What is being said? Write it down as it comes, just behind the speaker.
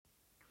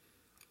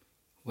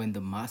When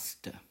the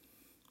master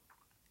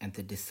and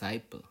the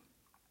disciple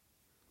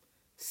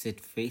sit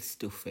face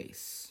to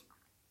face,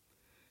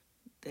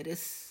 there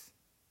is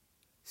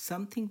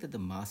something that the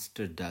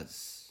master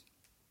does.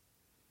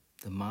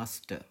 The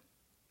master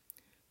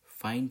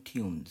fine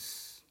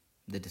tunes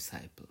the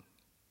disciple.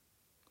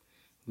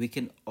 We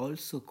can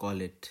also call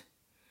it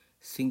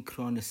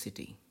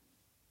synchronicity.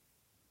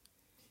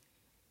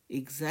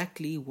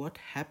 Exactly what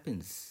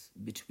happens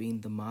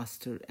between the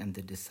master and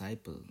the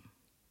disciple,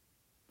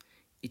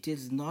 it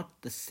is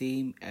not the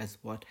same as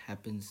what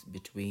happens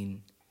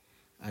between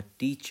a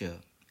teacher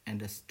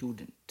and a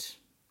student.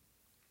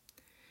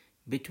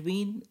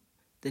 Between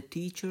the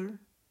teacher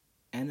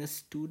and a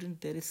student,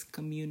 there is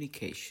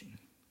communication.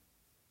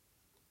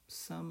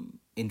 Some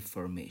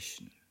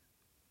information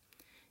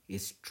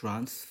is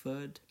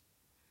transferred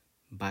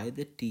by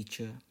the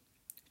teacher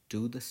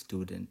to the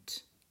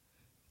student,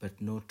 but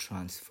no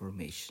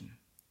transformation.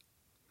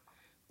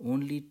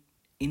 Only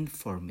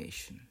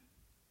information.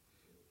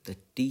 The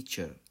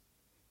teacher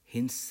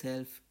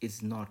himself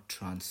is not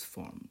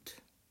transformed.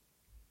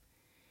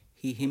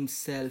 He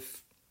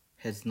himself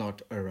has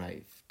not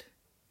arrived.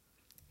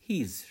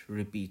 He is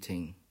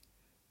repeating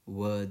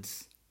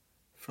words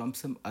from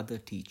some other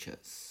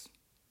teachers.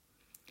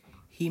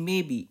 He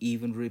may be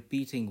even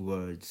repeating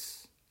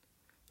words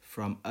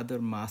from other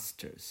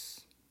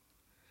masters,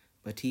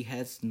 but he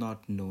has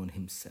not known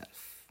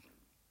himself.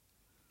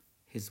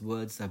 His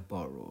words are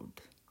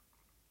borrowed.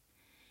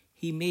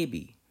 He may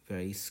be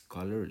very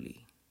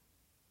scholarly.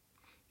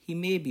 He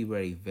may be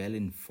very well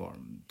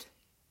informed,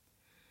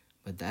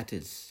 but that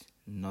is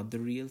not the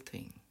real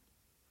thing.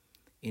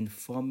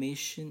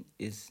 Information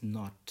is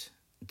not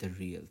the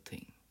real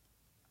thing.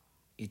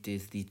 It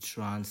is the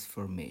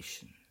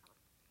transformation.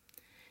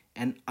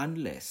 And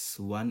unless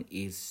one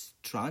is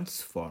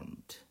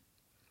transformed,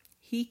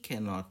 he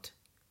cannot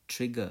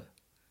trigger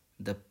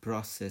the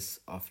process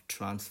of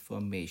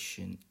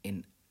transformation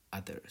in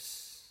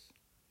others.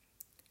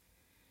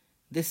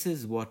 This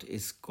is what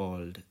is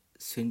called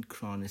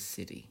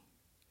synchronicity.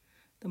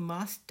 The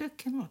master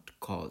cannot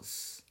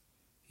cause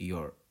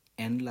your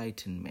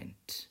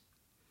enlightenment.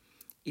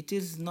 It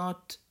is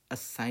not a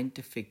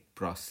scientific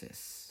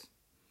process.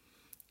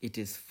 It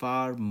is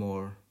far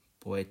more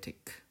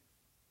poetic.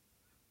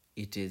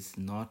 It is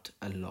not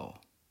a law,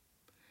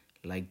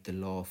 like the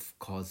law of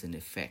cause and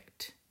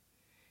effect.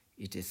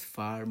 It is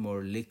far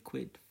more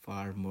liquid,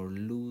 far more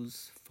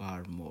loose,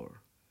 far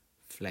more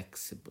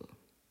flexible.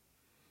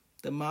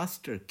 The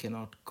master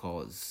cannot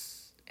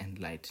cause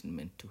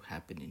enlightenment to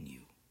happen in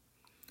you,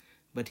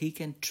 but he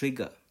can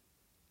trigger,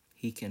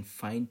 he can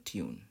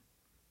fine-tune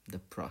the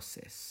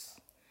process.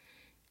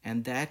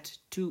 And that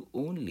too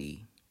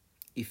only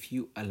if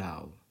you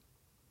allow,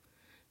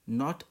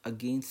 not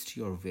against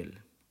your will,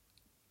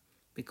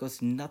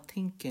 because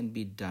nothing can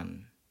be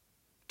done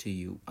to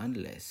you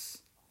unless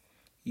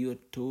you are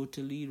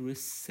totally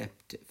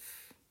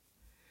receptive.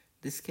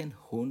 This can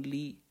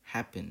only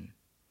happen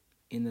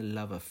in a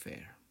love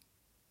affair.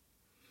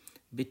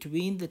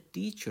 Between the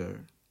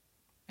teacher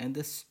and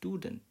the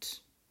student,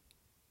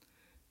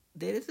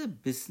 there is a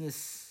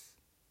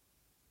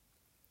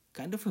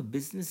kind of a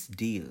business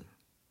deal.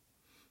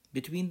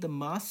 Between the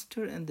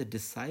master and the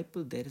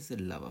disciple, there is a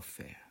love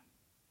affair.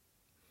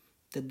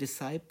 The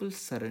disciple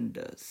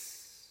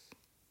surrenders,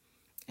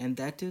 and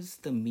that is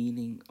the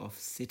meaning of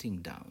sitting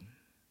down.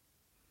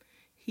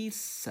 He is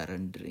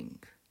surrendering.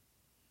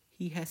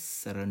 He has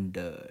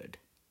surrendered.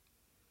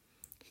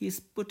 He has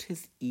put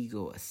his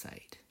ego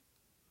aside.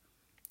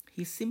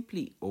 He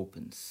simply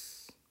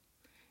opens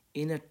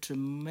in a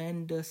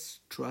tremendous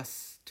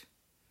trust.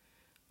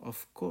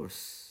 Of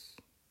course,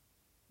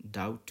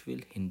 doubt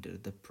will hinder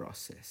the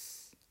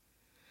process,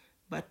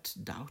 but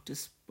doubt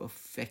is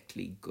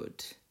perfectly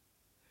good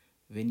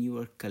when you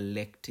are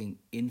collecting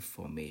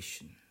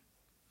information.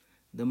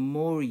 The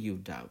more you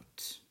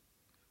doubt,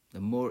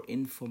 the more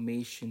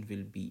information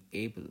will be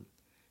able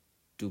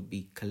to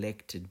be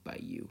collected by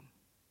you,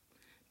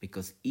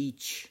 because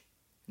each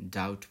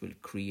doubt will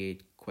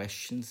create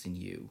questions in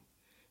you,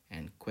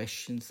 and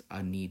questions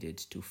are needed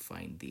to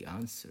find the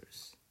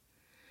answers.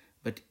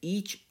 But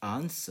each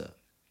answer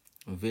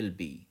will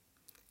be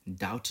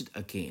doubted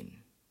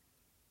again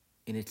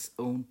in its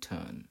own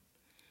turn,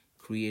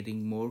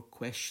 creating more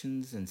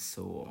questions and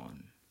so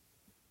on.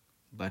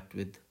 But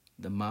with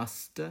the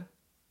master,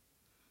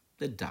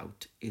 the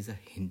doubt is a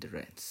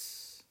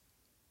hindrance.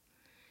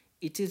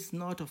 It is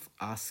not of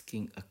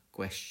asking a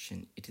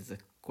question, it is a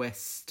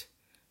quest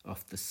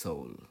of the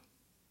soul.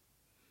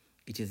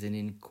 It is an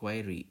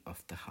inquiry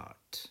of the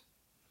heart.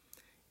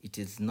 It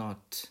is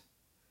not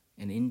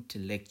an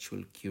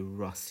intellectual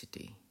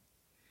curiosity.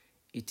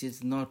 It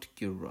is not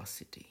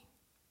curiosity.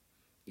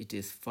 It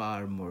is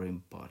far more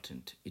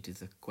important. It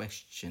is a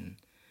question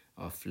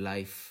of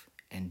life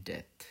and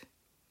death.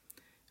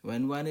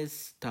 When one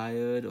is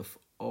tired of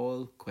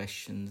all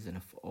questions and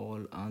of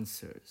all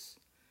answers,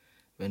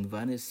 when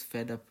one is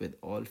fed up with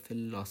all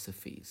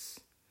philosophies,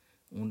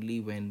 only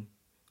when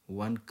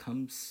one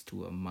comes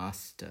to a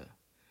master,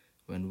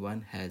 when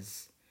one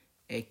has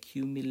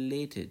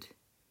accumulated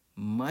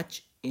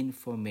much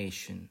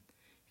information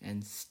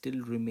and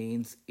still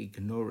remains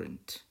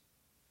ignorant,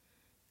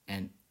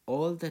 and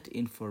all that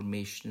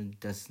information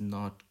does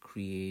not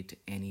create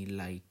any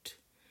light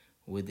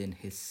within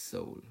his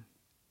soul,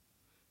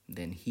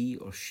 then he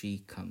or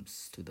she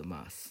comes to the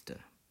Master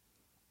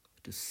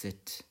to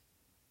sit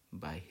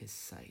by his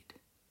side,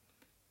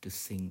 to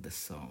sing the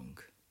song,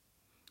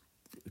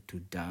 to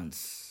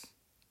dance,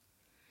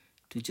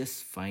 to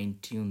just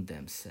fine-tune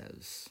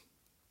themselves.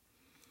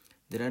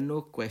 There are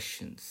no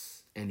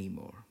questions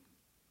anymore.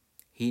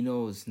 He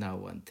knows now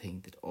one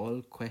thing, that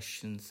all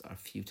questions are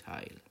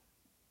futile.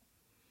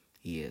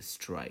 He has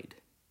tried,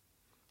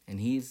 and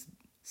he's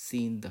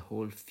seen the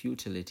whole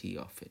futility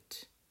of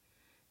it.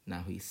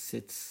 Now he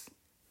sits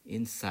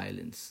in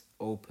silence,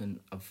 open,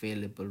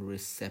 available,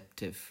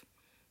 receptive,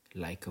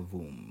 like a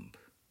womb.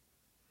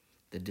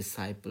 The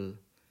disciple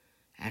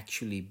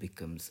actually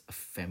becomes a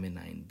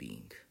feminine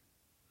being.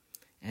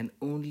 And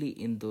only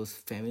in those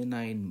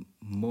feminine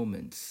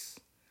moments,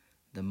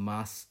 the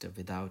Master,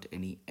 without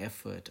any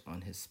effort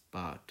on his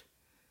part,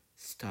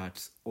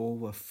 starts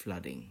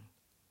overflooding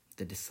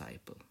the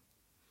disciple.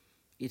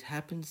 It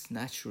happens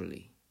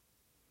naturally.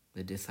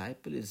 The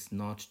disciple is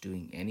not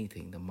doing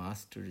anything. The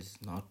Master is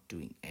not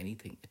doing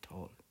anything at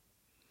all.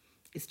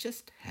 It's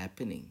just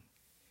happening.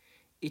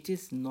 It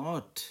is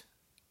not,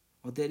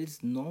 or there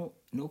is no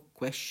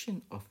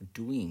question of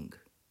doing.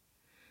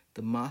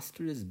 The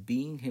Master is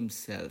being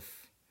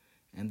himself,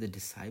 and the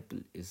disciple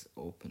is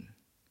open.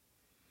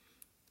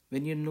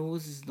 When your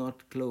nose is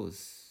not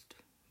closed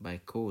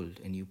by cold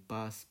and you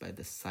pass by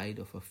the side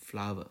of a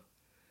flower,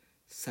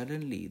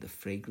 suddenly the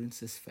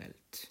fragrance is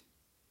felt.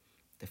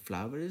 The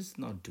flower is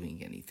not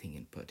doing anything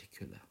in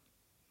particular.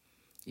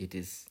 It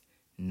is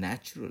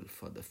natural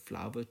for the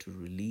flower to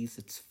release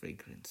its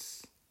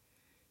fragrance.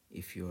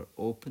 If you are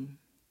open,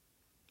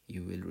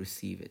 you will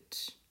receive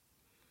it.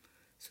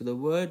 So the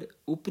word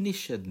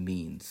Upanishad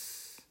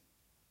means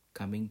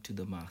coming to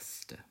the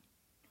Master.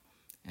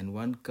 And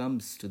one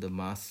comes to the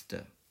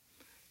Master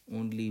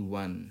only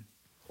when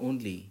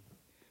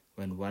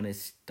one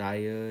is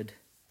tired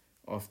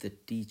of the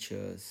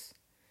teachers,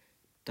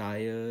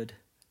 tired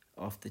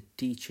of the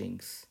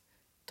teachings,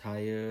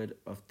 tired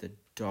of the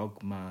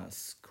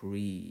dogmas,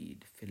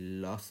 creed,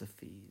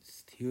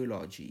 philosophies,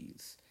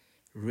 theologies,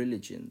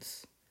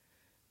 religions.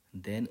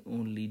 Then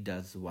only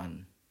does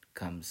one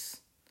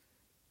comes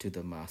to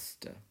the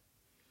Master.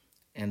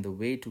 And the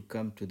way to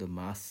come to the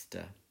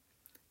Master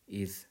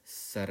is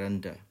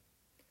surrender.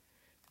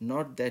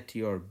 Not that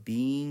your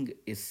being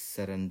is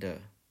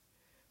surrender.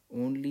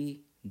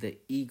 Only the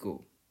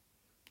ego,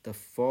 the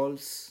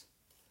false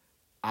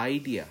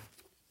idea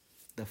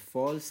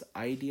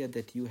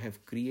that you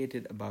have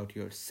created about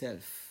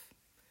yourself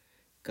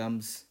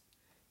comes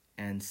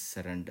and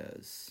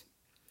surrenders.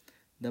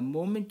 The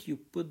moment you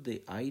put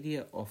the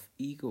idea of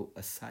ego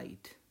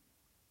aside,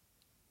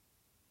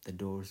 the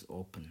doors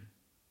open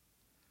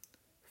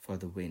for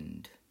the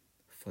wind,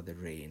 for the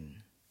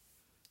rain,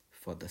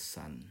 for the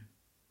sun,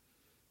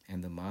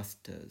 and the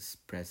Master's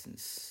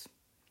presence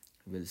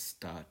will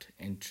start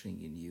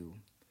entering in you,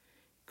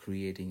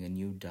 creating a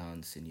new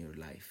dance in your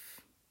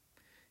life,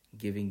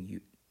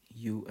 giving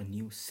you a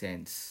new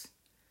sense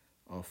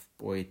of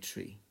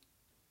poetry,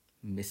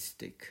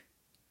 mystic,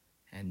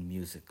 and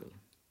musical.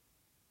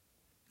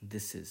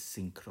 This is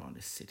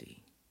synchronicity.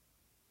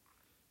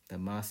 The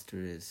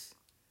Master is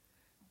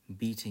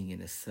beating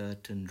in a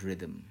certain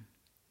rhythm.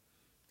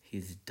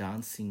 He's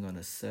dancing on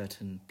a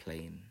certain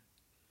plane.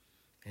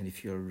 And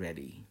if you're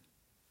ready,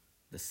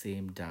 the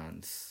same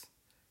dance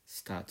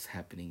starts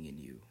happening in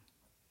you.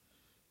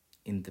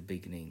 In the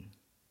beginning,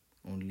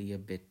 only a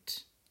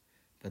bit,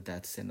 but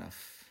that's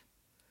enough.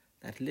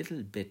 That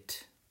little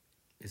bit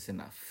is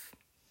enough.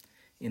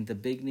 In the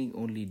beginning,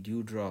 only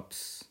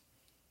dewdrops,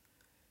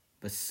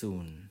 but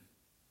soon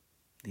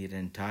the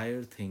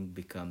entire thing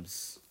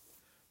becomes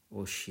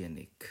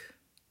oceanic.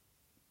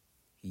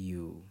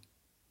 You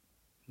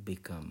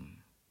become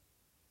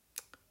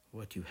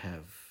what you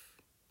have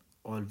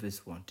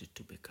always wanted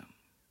to become.